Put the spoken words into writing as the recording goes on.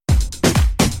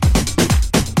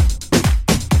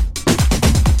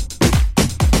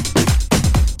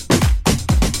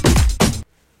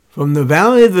From the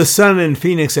Valley of the Sun in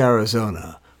Phoenix,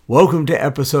 Arizona, welcome to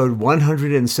episode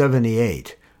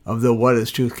 178 of the What is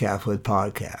Truth Catholic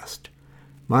podcast.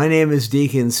 My name is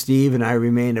Deacon Steve, and I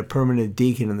remain a permanent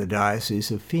deacon in the Diocese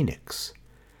of Phoenix.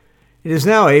 It is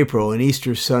now April, and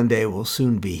Easter Sunday will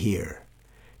soon be here.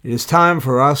 It is time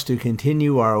for us to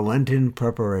continue our Lenten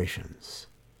preparations.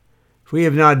 If we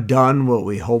have not done what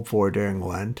we hope for during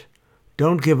Lent,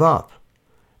 don't give up.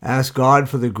 Ask God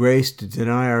for the grace to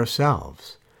deny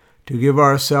ourselves, to give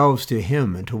ourselves to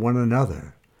Him and to one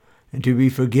another, and to be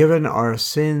forgiven our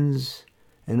sins,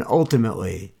 and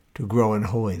ultimately to grow in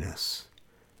holiness.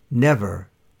 Never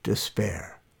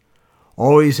despair.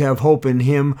 Always have hope in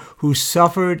Him who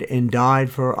suffered and died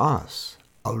for us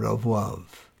out of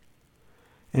love.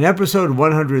 In episode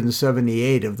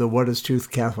 178 of the What is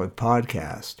Truth Catholic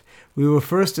podcast, we will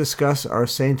first discuss our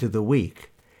Saint of the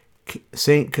Week,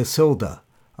 Saint Casilda,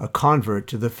 a convert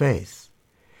to the faith.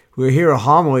 We'll hear a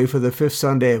homily for the fifth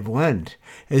Sunday of Lent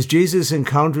as Jesus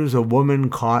encounters a woman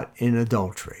caught in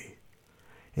adultery.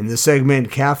 In the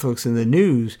segment Catholics in the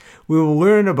News, we will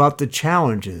learn about the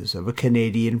challenges of a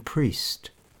Canadian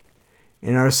priest.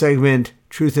 In our segment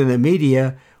Truth in the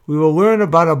Media, we will learn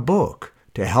about a book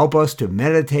to help us to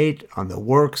meditate on the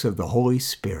works of the Holy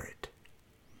Spirit.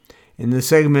 In the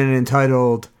segment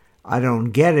entitled I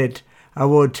Don't Get It, I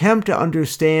will attempt to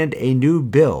understand a new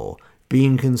bill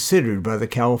being considered by the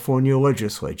California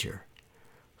legislature.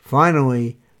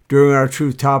 Finally, during our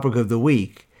Truth Topic of the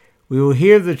Week, we will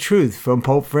hear the truth from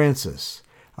Pope Francis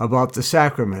about the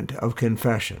sacrament of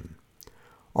confession.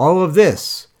 All of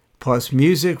this, plus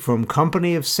music from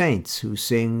Company of Saints who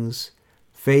sings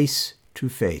Face to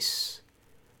Face.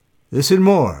 This and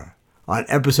more on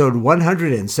episode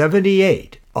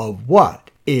 178 of What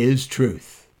is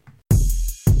Truth?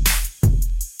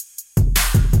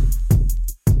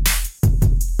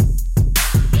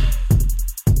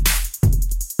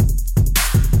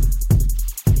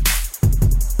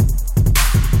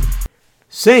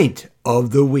 Saint of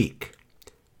the Week.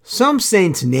 Some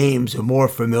saints' names are more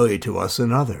familiar to us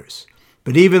than others,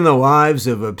 but even the lives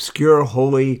of obscure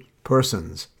holy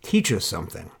persons teach us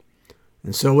something.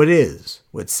 And so it is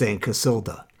with Saint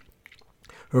Casilda.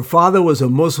 Her father was a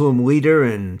Muslim leader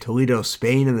in Toledo,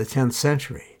 Spain in the 10th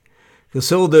century.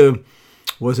 Casilda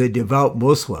was a devout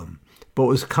Muslim, but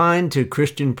was kind to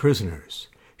Christian prisoners.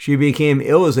 She became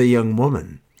ill as a young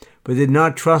woman, but did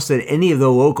not trust that any of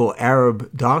the local Arab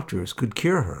doctors could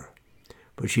cure her.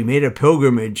 But she made a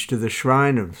pilgrimage to the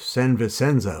shrine of San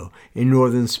Vincenzo in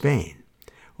northern Spain.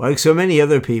 Like so many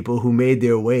other people who made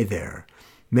their way there,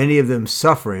 many of them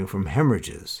suffering from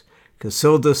hemorrhages,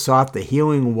 Casilda sought the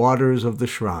healing waters of the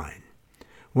shrine.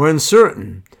 We're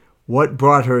uncertain what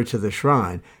brought her to the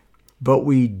shrine, but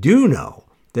we do know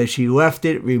that she left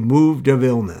it removed of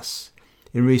illness.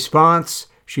 In response,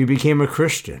 she became a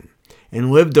Christian and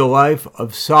lived a life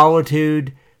of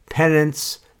solitude,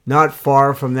 penance, not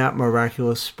far from that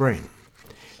miraculous spring.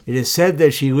 It is said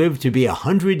that she lived to be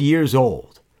 100 years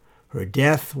old. Her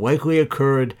death likely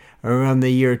occurred around the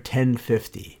year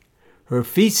 1050. Her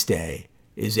feast day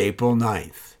is April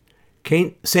 9th.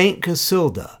 Saint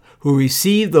Casilda, who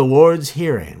received the Lord's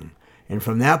hearing, and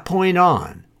from that point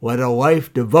on led a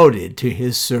life devoted to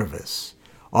His service.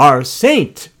 Our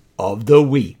Saint of the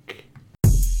Week.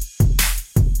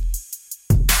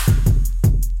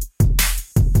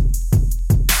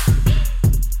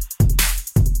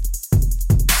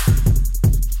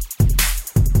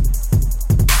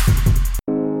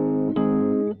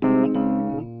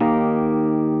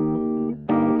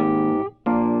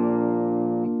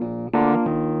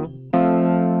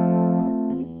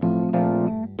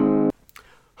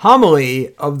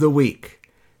 Homily of the Week.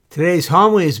 Today's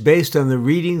homily is based on the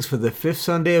readings for the fifth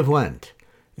Sunday of Lent,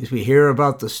 as we hear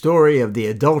about the story of the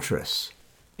adulteress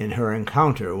in her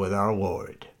encounter with our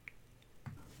Lord.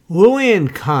 Lillian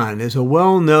Kahn is a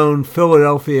well-known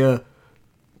Philadelphia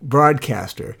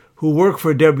broadcaster who worked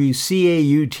for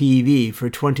WCAU-TV for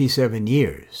 27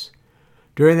 years.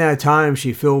 During that time,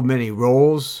 she filled many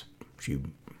roles. She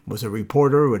was a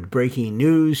reporter with breaking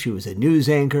news. She was a news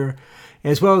anchor,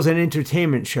 as well as an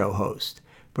entertainment show host,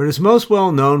 but is most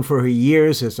well known for her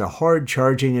years as a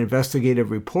hard-charging investigative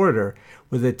reporter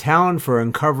with a talent for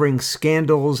uncovering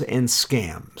scandals and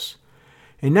scams.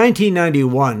 In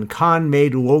 1991, Kahn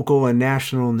made local and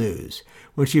national news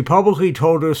when she publicly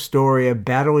told her story of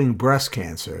battling breast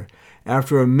cancer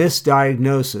after a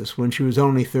misdiagnosis when she was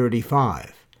only 35.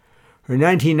 Her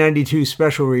 1992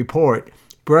 special report,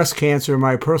 Breast Cancer: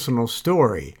 My Personal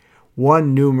Story,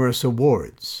 won numerous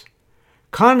awards.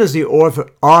 Kahn is the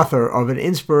author of an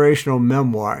inspirational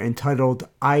memoir entitled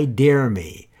I Dare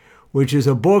Me, which is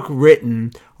a book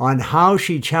written on how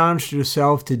she challenged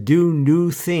herself to do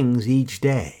new things each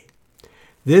day.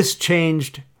 This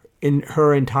changed in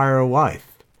her entire life.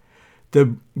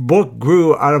 The book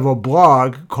grew out of a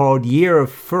blog called Year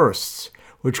of Firsts,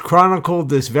 which chronicled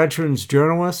this veteran's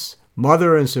journalist's,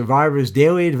 mother, and survivor's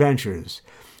daily adventures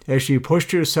as she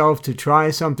pushed herself to try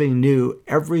something new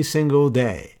every single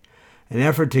day, an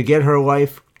effort to get her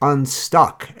life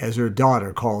unstuck, as her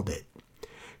daughter called it.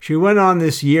 She went on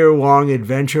this year-long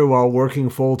adventure while working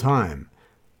full-time,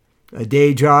 a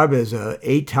day job as an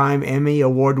 8-time Emmy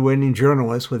award-winning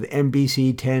journalist with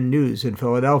NBC 10 News in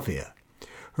Philadelphia.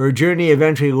 Her journey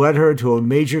eventually led her to a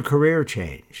major career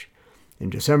change. In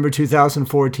December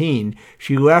 2014,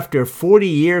 she left her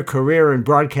 40-year career in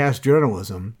broadcast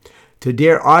journalism to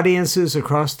dare audiences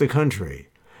across the country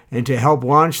and to help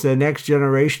launch the next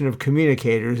generation of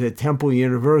communicators at Temple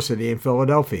University in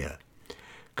Philadelphia.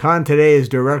 Khan today is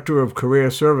Director of Career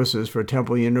Services for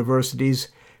Temple University's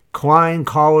Klein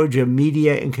College of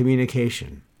Media and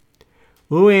Communication.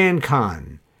 Luann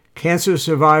Khan, cancer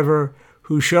survivor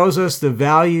who shows us the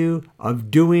value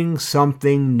of doing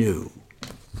something new.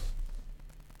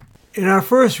 In our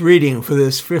first reading for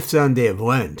this fifth Sunday of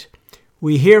Lent,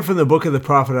 we hear from the book of the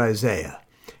prophet Isaiah,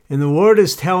 and the Lord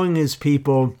is telling his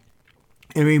people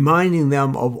and reminding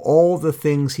them of all the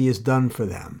things he has done for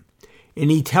them.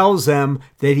 And he tells them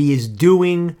that he is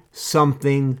doing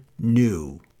something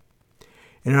new.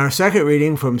 In our second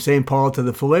reading from St. Paul to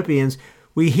the Philippians,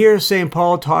 we hear St.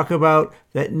 Paul talk about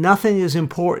that nothing is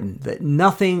important, that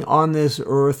nothing on this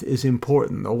earth is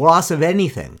important. The loss of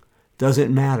anything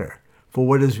doesn't matter, for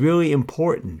what is really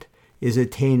important is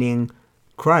attaining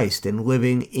Christ and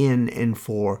living in and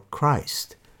for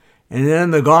Christ. And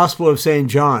then the Gospel of St.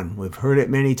 John, we've heard it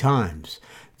many times.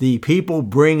 The people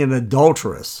bring an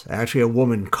adulteress, actually a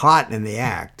woman caught in the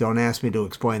act, don't ask me to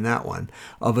explain that one,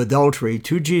 of adultery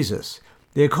to Jesus.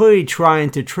 They're clearly trying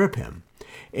to trip him.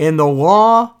 And the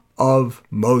law of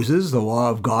Moses, the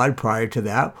law of God prior to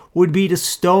that, would be to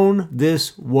stone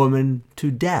this woman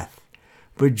to death.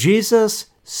 But Jesus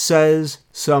says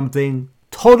something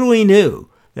totally new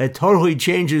that totally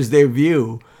changes their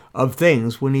view of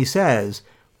things when he says,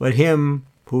 "Let him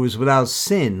who is without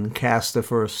sin cast the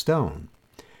first stone."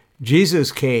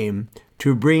 Jesus came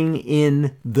to bring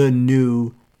in the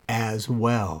new as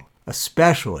well,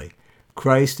 especially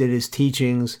Christ and his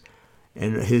teachings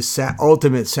and his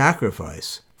ultimate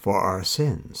sacrifice for our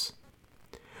sins.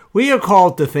 We are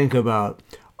called to think about,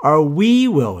 are we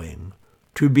willing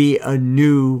to be a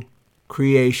new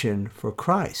creation for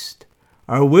Christ?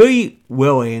 Are we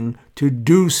willing to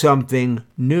do something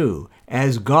new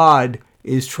as God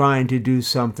is trying to do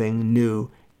something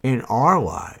new in our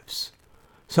lives?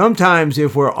 Sometimes,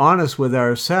 if we're honest with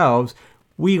ourselves,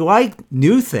 we like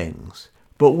new things,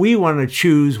 but we want to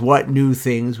choose what new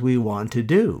things we want to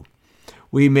do.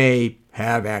 We may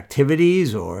have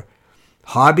activities or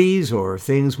hobbies or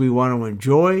things we want to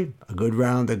enjoy, a good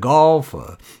round of golf,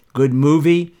 a good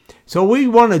movie. So we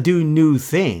want to do new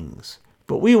things,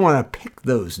 but we want to pick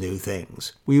those new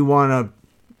things. We want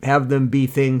to have them be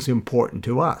things important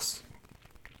to us.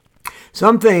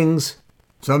 Some things,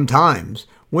 sometimes,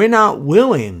 we're not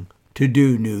willing to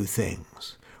do new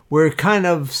things. We're kind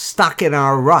of stuck in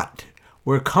our rut.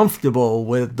 We're comfortable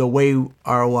with the way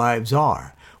our lives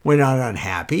are. We're not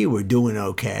unhappy, we're doing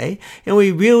okay, and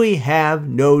we really have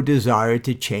no desire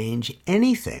to change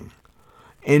anything.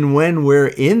 And when we're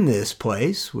in this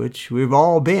place, which we've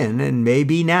all been, and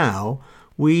maybe now,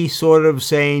 we sort of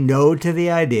say no to the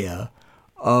idea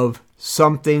of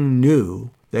something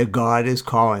new that God is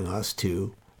calling us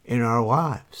to in our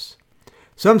lives.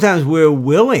 Sometimes we're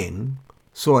willing,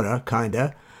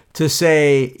 kinda, to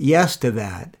say yes to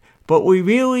that, but we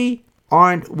really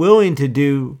aren't willing to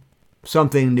do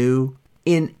something new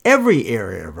in every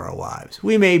area of our lives.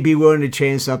 We may be willing to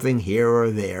change something here or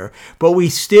there, but we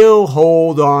still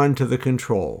hold on to the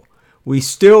control. We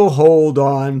still hold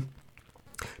on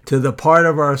to the part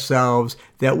of ourselves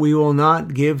that we will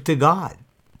not give to God.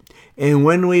 And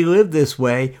when we live this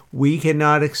way, we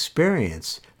cannot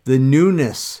experience the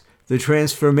newness, the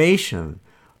transformation,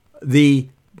 the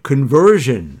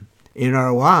conversion in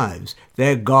our lives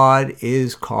that God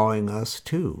is calling us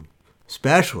to,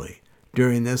 especially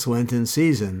during this Lenten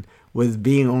season, with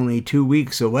being only 2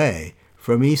 weeks away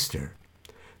from Easter.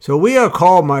 So we are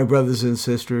called, my brothers and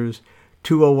sisters,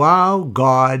 to allow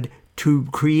God to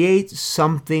create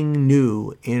something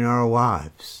new in our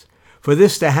lives. For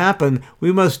this to happen,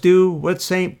 we must do what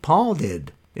St. Paul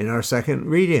did in our second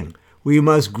reading. We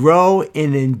must grow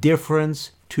in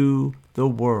indifference to the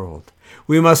world.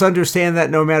 We must understand that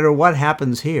no matter what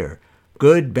happens here,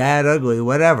 good, bad, ugly,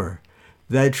 whatever,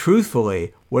 that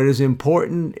truthfully, what is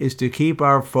important is to keep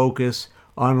our focus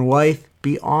on life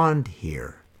beyond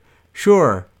here.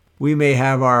 Sure, we may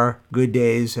have our good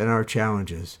days and our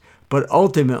challenges, but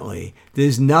ultimately,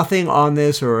 there's nothing on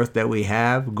this earth that we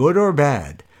have, good or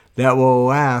bad, that will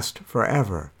last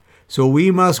forever. So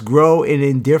we must grow in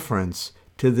indifference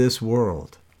to this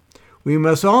world. We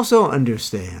must also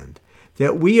understand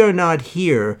that we are not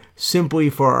here simply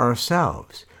for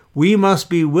ourselves. We must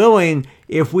be willing,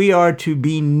 if we are to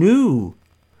be new,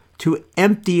 to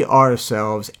empty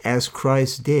ourselves as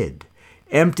Christ did.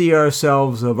 Empty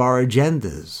ourselves of our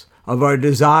agendas, of our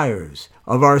desires,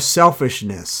 of our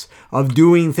selfishness, of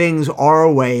doing things our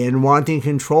way and wanting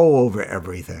control over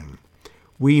everything.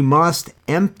 We must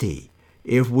empty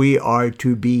if we are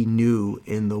to be new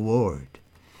in the Lord.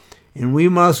 And we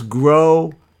must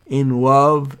grow in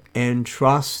love and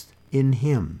trust in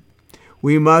Him.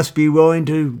 We must be willing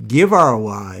to give our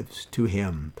lives to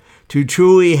Him, to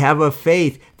truly have a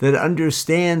faith that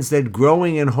understands that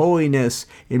growing in holiness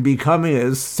and becoming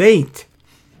a saint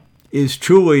is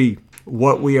truly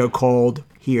what we are called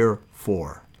here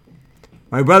for.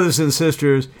 My brothers and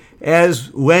sisters,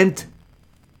 as Lent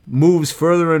moves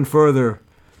further and further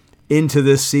into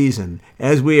this season,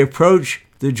 as we approach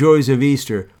the joys of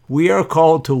Easter, we are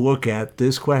called to look at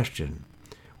this question.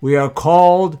 We are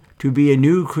called to be a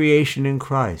new creation in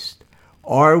Christ.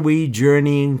 Are we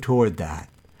journeying toward that?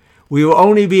 We will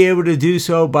only be able to do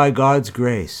so by God's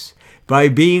grace, by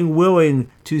being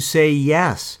willing to say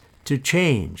yes to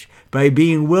change, by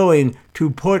being willing to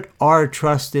put our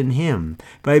trust in Him,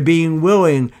 by being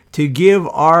willing to give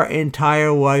our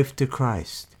entire life to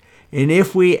Christ. And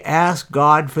if we ask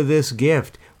God for this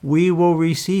gift, we will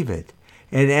receive it.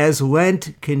 And as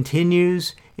Lent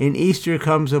continues and Easter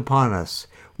comes upon us,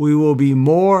 we will be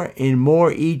more and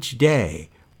more each day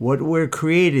what we're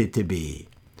created to be,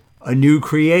 a new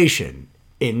creation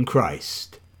in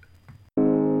Christ.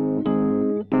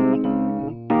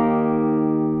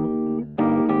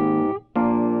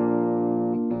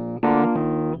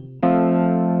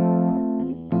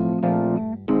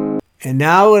 And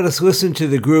now let us listen to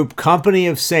the group Company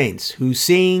of Saints, who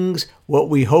sings what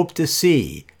we hope to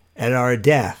see at our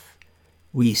death.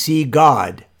 We see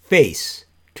God face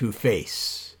to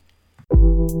face.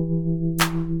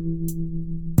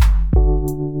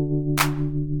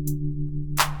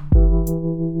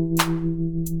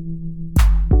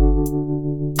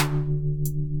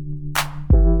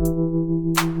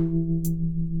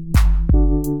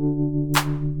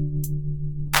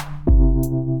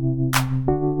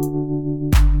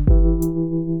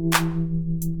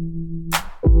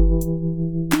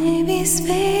 Maybe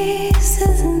space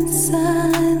isn't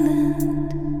silent.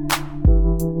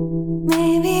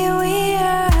 Maybe we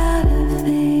are out of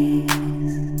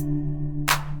phase.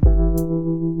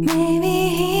 Maybe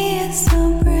He is so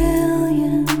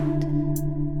brilliant.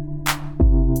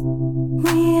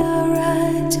 We are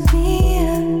right to be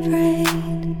afraid.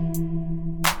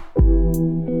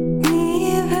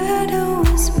 We've heard a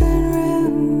whispered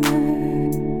rumor,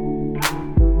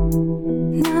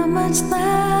 not much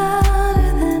louder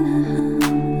than a hum.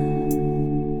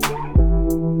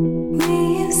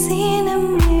 We've seen a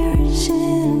mirror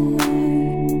shimmer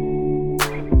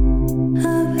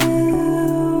of who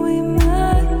we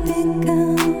might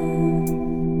become.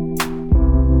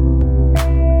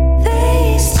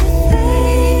 Face to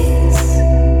face,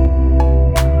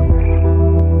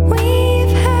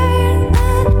 we've heard,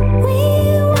 but we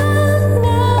won't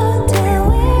know till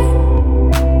we're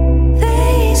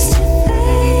face to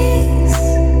face.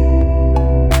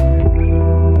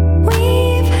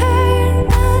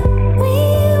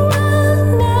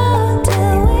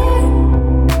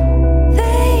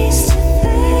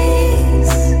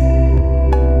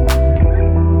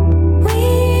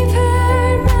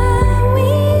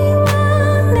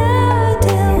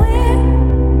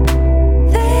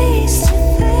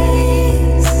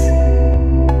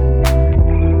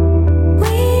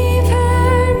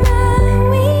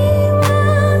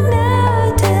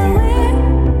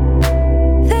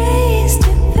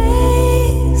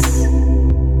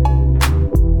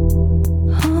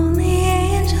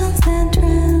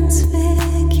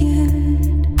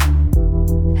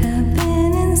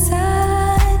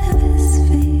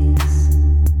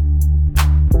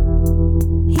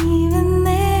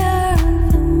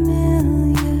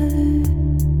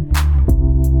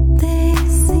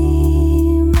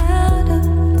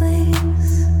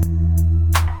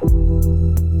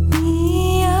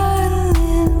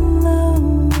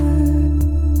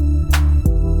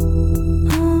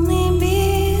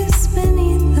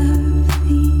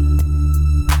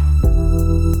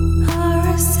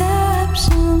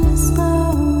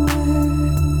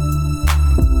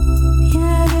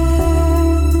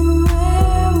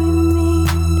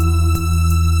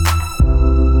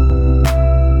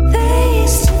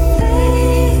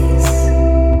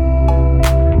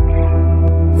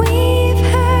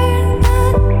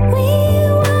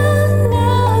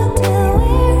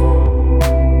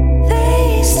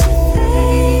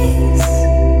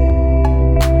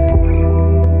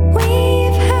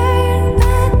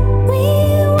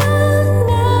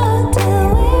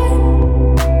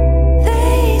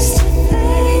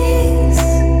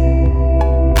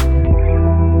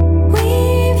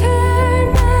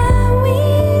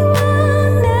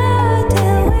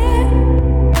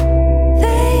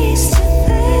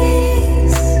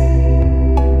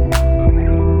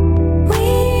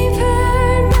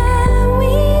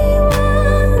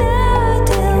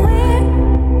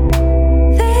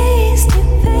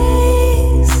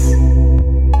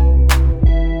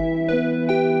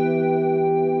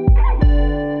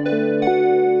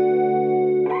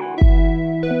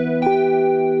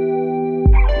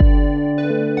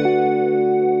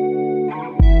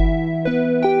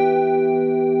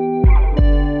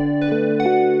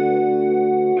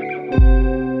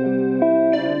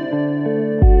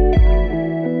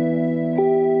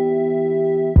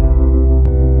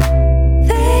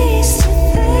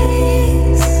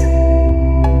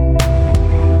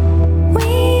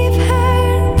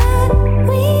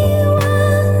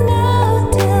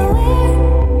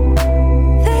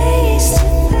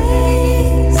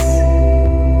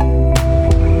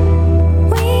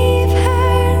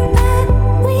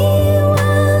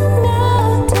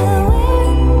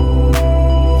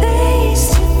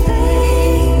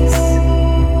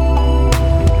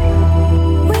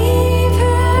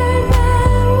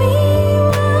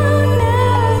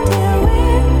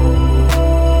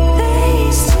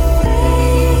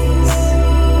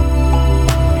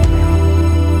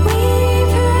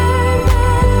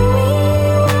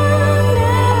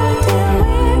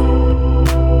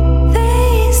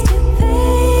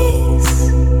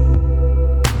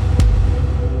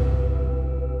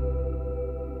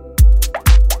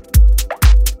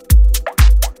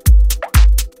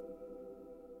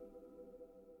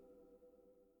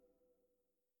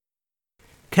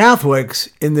 Catholics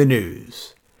in the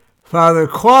news. Father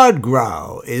Claude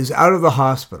Grau is out of the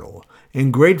hospital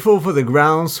and grateful for the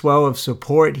groundswell of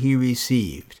support he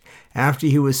received after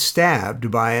he was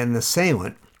stabbed by an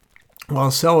assailant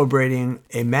while celebrating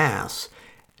a mass,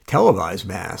 televised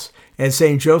mass, at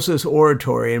St. Joseph's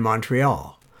Oratory in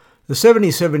Montreal. The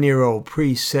 77-year-old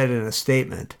priest said in a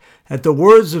statement that the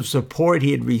words of support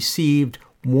he had received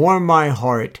warm my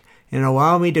heart and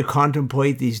allow me to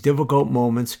contemplate these difficult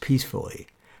moments peacefully.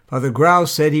 Father Grau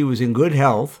said he was in good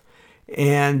health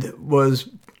and was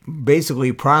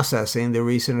basically processing the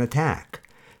recent attack.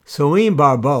 Celine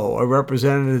Barbeau, a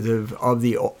representative of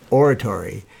the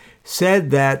oratory,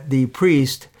 said that the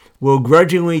priest will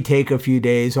grudgingly take a few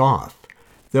days off.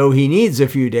 Though he needs a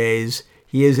few days,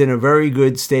 he is in a very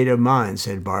good state of mind,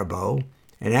 said Barbeau,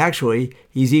 and actually,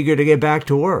 he's eager to get back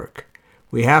to work.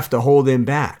 We have to hold him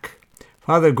back.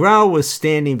 Father Grau was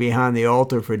standing behind the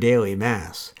altar for daily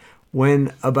mass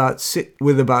with about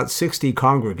 60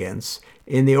 congregants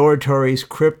in the oratory's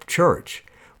crypt church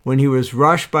when he was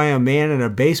rushed by a man in a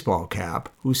baseball cap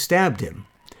who stabbed him.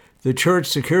 The church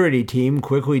security team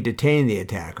quickly detained the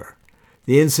attacker.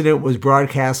 The incident was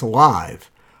broadcast live.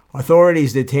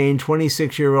 Authorities detained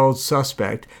 26-year-old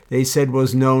suspect they said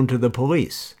was known to the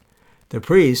police. The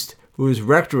priest, who is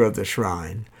rector of the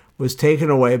shrine, was taken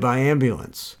away by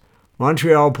ambulance.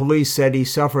 Montreal police said he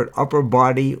suffered upper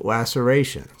body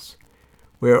lacerations.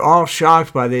 We are all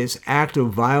shocked by this act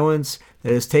of violence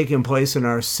that has taken place in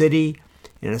our city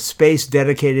in a space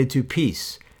dedicated to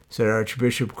peace, said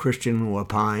Archbishop Christian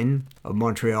Lapine of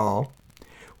Montreal.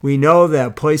 We know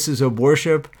that places of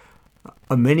worship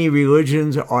of many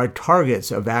religions are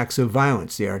targets of acts of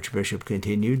violence, the Archbishop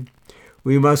continued.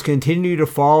 We must continue to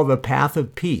follow the path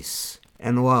of peace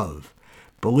and love,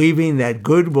 believing that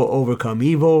good will overcome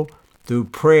evil through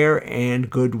prayer and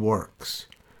good works.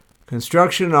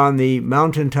 Construction on the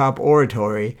Mountaintop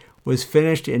Oratory was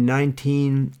finished in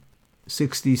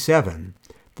 1967,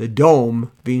 the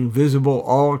dome being visible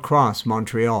all across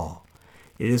Montreal.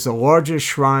 It is the largest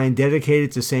shrine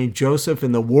dedicated to St. Joseph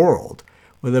in the world,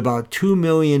 with about 2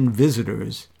 million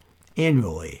visitors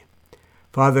annually.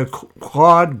 Father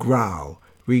Claude Grau,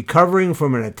 recovering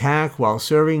from an attack while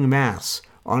serving Mass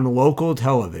on local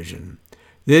television.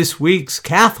 This week's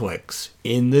Catholics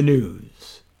in the news.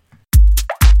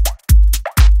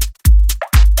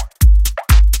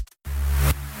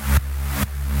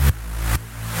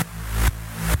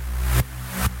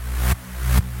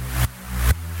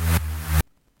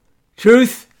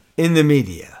 Truth in the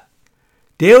Media.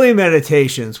 Daily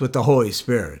Meditations with the Holy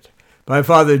Spirit by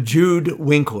Father Jude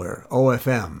Winkler,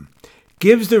 OFM,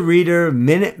 gives the reader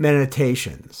minute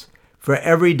meditations for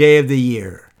every day of the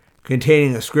year,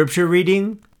 containing a scripture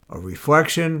reading, a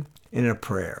reflection, and a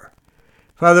prayer.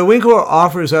 Father Winkler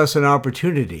offers us an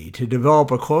opportunity to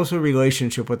develop a closer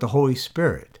relationship with the Holy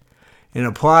Spirit and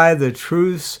apply the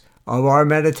truths of our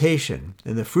meditation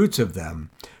and the fruits of them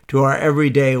to our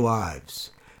everyday lives.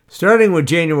 Starting with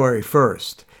January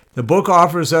 1st, the book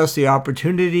offers us the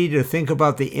opportunity to think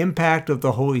about the impact of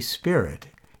the Holy Spirit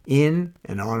in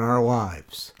and on our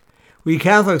lives. We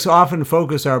Catholics often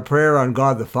focus our prayer on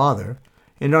God the Father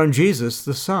and on Jesus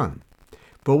the Son.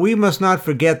 But we must not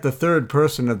forget the third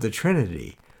person of the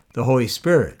Trinity, the Holy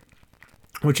Spirit,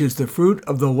 which is the fruit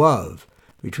of the love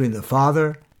between the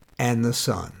Father and the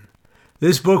Son.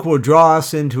 This book will draw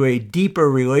us into a deeper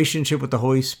relationship with the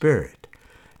Holy Spirit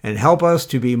and help us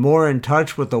to be more in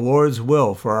touch with the Lord's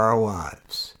will for our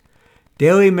lives.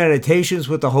 Daily Meditations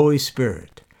with the Holy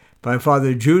Spirit by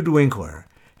Father Jude Winkler,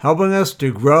 helping us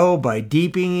to grow by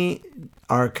deepening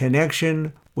our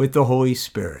connection with the Holy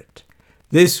Spirit.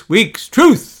 This week's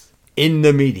Truth in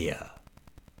the Media.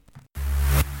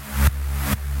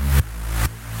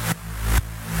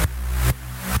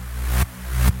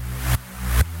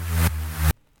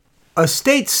 A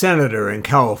state senator in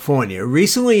California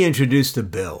recently introduced a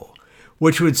bill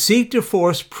which would seek to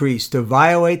force priests to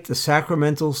violate the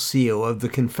sacramental seal of the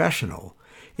confessional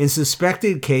in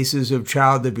suspected cases of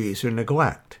child abuse or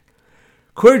neglect.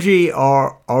 Clergy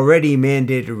are already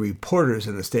mandated reporters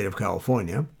in the state of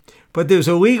California, but there's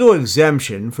a legal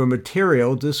exemption for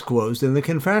material disclosed in the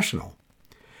confessional.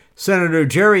 Senator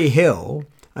Jerry Hill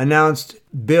announced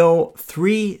Bill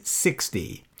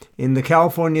 360 in the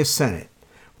California Senate,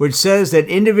 which says that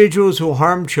individuals who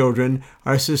harm children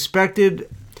are suspected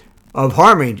of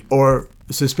harming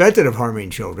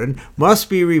children must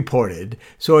be reported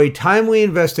so a timely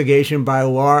investigation by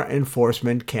law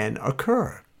enforcement can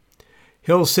occur.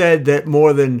 Hill said that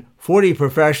more than 40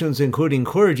 professions, including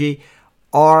clergy,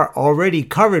 are already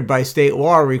covered by state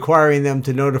law requiring them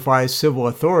to notify civil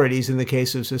authorities in the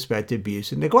case of suspected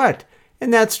abuse and neglect.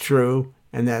 And that's true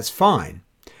and that's fine.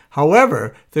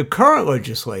 However, the current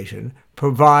legislation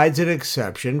provides an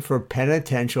exception for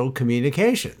penitential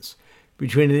communications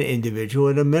between an individual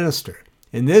and a minister,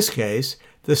 in this case,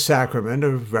 the sacrament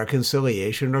of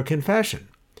reconciliation or confession.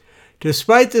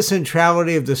 Despite the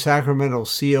centrality of the sacramental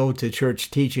seal to church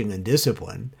teaching and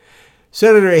discipline,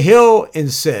 Senator Hill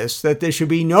insists that there should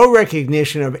be no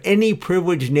recognition of any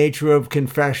privileged nature of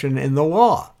confession in the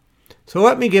law. So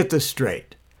let me get this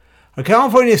straight. A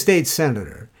California state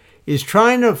senator is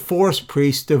trying to force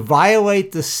priests to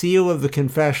violate the seal of the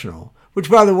confessional,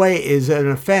 which, by the way, is an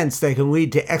offense that can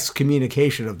lead to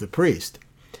excommunication of the priest,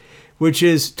 which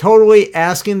is totally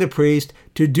asking the priest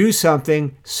to do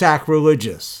something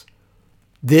sacrilegious.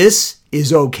 This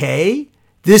is okay?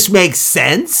 This makes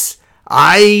sense?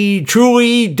 I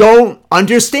truly don't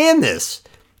understand this.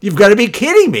 You've got to be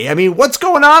kidding me. I mean, what's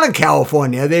going on in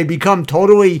California? They become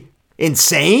totally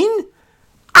insane?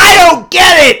 I don't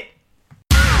get it!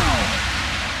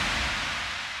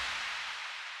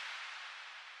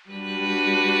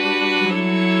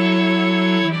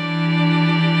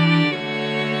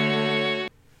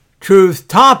 Truth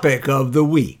topic of the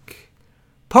week.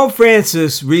 Pope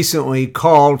Francis recently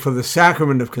called for the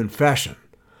sacrament of confession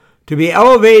to be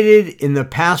elevated in the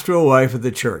pastoral life of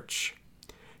the Church.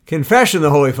 Confession, the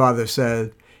Holy Father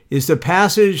said, is the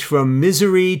passage from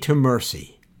misery to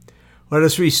mercy. Let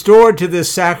us restore to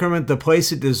this sacrament the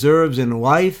place it deserves in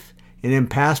life and in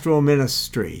pastoral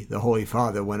ministry, the Holy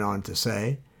Father went on to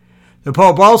say. The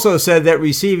Pope also said that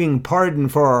receiving pardon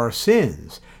for our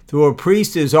sins through a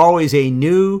priest is always a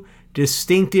new,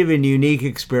 distinctive, and unique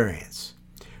experience.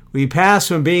 We pass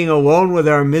from being alone with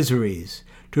our miseries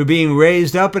to being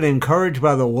raised up and encouraged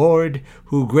by the Lord,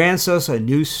 who grants us a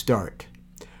new start.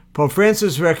 Pope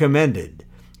Francis recommended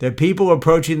that people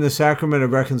approaching the sacrament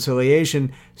of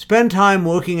reconciliation spend time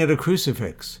looking at a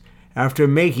crucifix after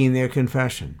making their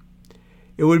confession.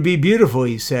 It would be beautiful,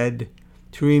 he said,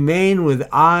 to remain with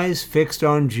eyes fixed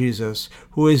on Jesus,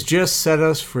 who has just set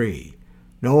us free,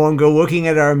 no longer looking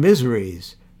at our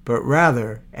miseries, but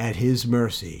rather at his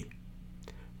mercy.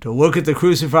 To look at the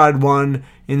crucified one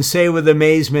and say with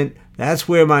amazement, "That's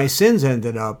where my sins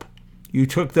ended up. You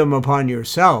took them upon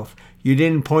yourself. You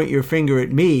didn't point your finger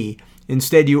at me.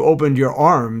 Instead, you opened your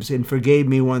arms and forgave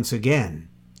me once again."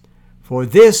 For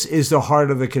this is the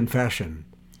heart of the confession,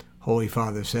 Holy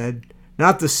Father said.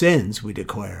 Not the sins we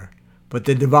declare, but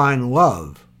the divine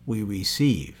love we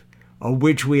receive, of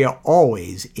which we are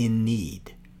always in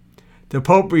need. The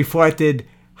Pope reflected,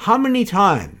 how many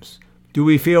times do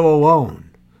we feel alone,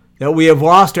 that we have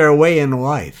lost our way in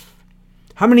life?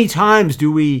 How many times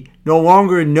do we no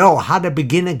longer know how to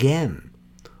begin again,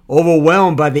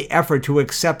 overwhelmed by the effort to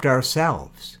accept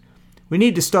ourselves? We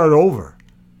need to start over,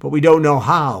 but we don't know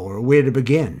how or where to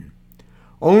begin.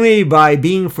 Only by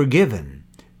being forgiven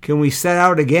can we set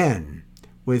out again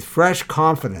with fresh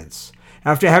confidence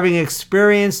after having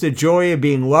experienced the joy of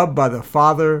being loved by the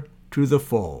Father to the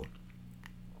full.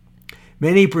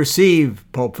 Many perceive,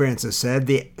 Pope Francis said,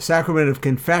 the sacrament of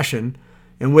confession,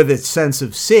 and with its sense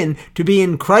of sin, to be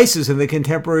in crisis in the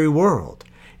contemporary world,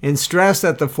 and stress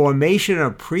that the formation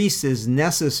of priests is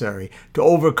necessary to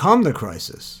overcome the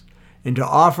crisis and to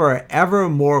offer ever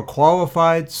more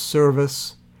qualified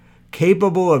service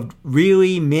capable of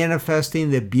really manifesting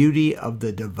the beauty of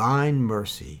the divine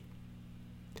mercy.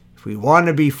 If we want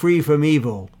to be free from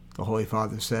evil, the Holy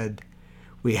Father said,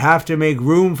 we have to make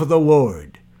room for the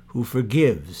Lord, who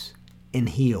forgives and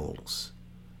heals.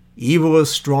 Evil is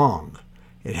strong.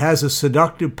 It has a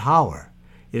seductive power.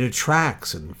 It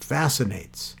attracts and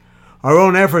fascinates. Our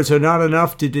own efforts are not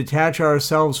enough to detach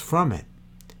ourselves from it.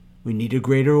 We need a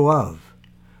greater love.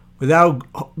 Without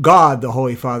God, the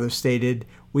Holy Father stated,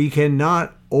 we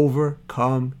cannot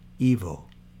overcome evil.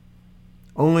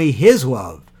 Only his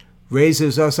love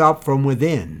raises us up from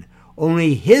within.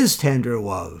 Only his tender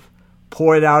love,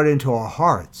 poured out into our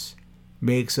hearts,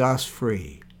 makes us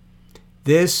free.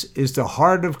 This is the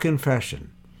heart of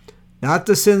confession, not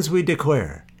the sins we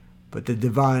declare, but the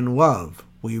divine love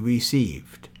we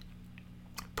received.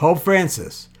 Pope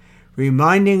Francis,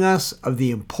 reminding us of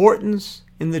the importance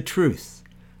and the truth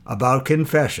about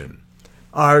confession,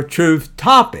 our truth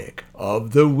topic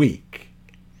of the week.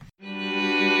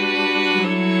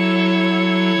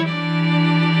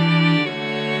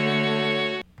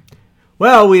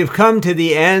 Well, we've come to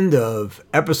the end of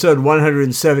episode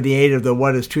 178 of the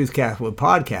What is Truth Catholic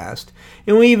podcast,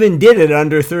 and we even did it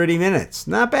under 30 minutes.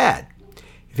 Not bad.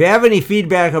 If you have any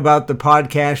feedback about the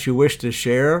podcast you wish to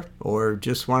share, or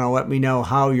just want to let me know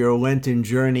how your Lenten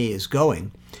journey is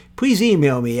going, please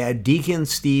email me at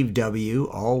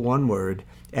deaconstevew, all one word,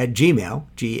 at gmail.com.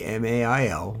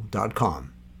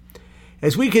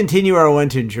 As we continue our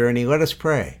Lenten journey, let us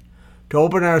pray to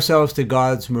open ourselves to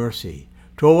God's mercy,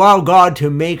 to allow God to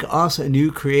make us a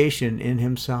new creation in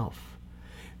himself.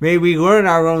 May we learn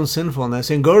our own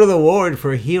sinfulness and go to the Lord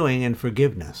for healing and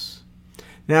forgiveness.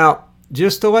 Now,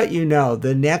 just to let you know,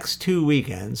 the next 2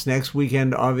 weekends, next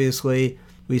weekend, obviously,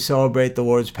 we celebrate the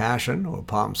Lord's Passion, or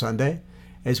Palm Sunday,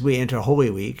 as we enter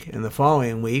Holy Week, and the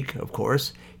following week, of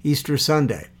course, Easter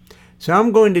Sunday. So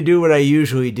I'm going to do what I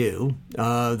usually do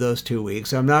those 2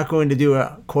 weeks. I'm not going to do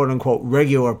a quote-unquote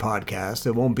regular podcast.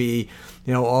 It won't be,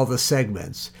 all the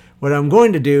segments. What I'm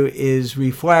going to do is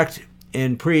reflect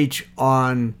and preach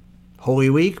on Holy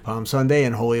Week, Palm Sunday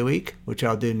and Holy Week, which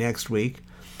I'll do next week.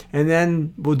 And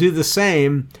then we'll do the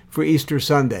same for Easter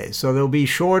Sunday. So they'll be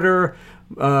shorter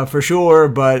for sure,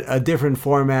 but a different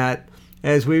format,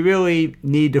 as we really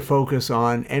need to focus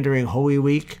on entering Holy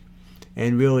Week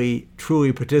and really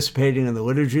truly participating in the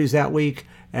liturgies that week,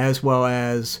 as well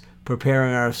as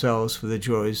preparing ourselves for the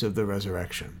joys of the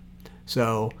resurrection.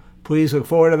 So please look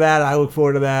forward to that. I look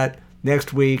forward to that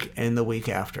next week and the week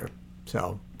after.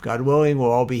 So God willing,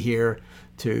 we'll all be here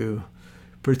to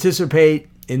participate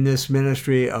in this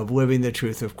ministry of living the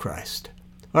truth of Christ.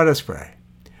 Let us pray.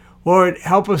 Lord,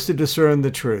 help us to discern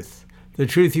the truth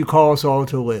you call us all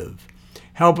to live.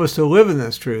 Help us to live in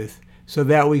this truth so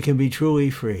that we can be truly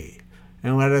free.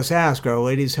 And let us ask Our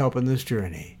Lady's help in this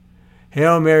journey.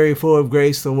 Hail Mary, full of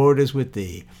grace, the Lord is with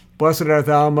thee. Blessed art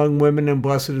thou among women, and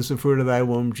blessed is the fruit of thy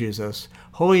womb, Jesus.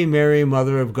 Holy Mary,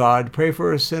 Mother of God, pray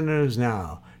for us sinners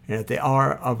now and at the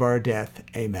hour of our death.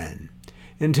 Amen.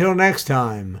 Until next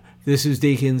time, this is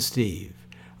Deacon Steve.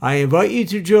 I invite you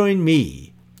to join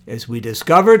me as we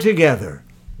discover together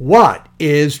what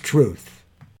is truth.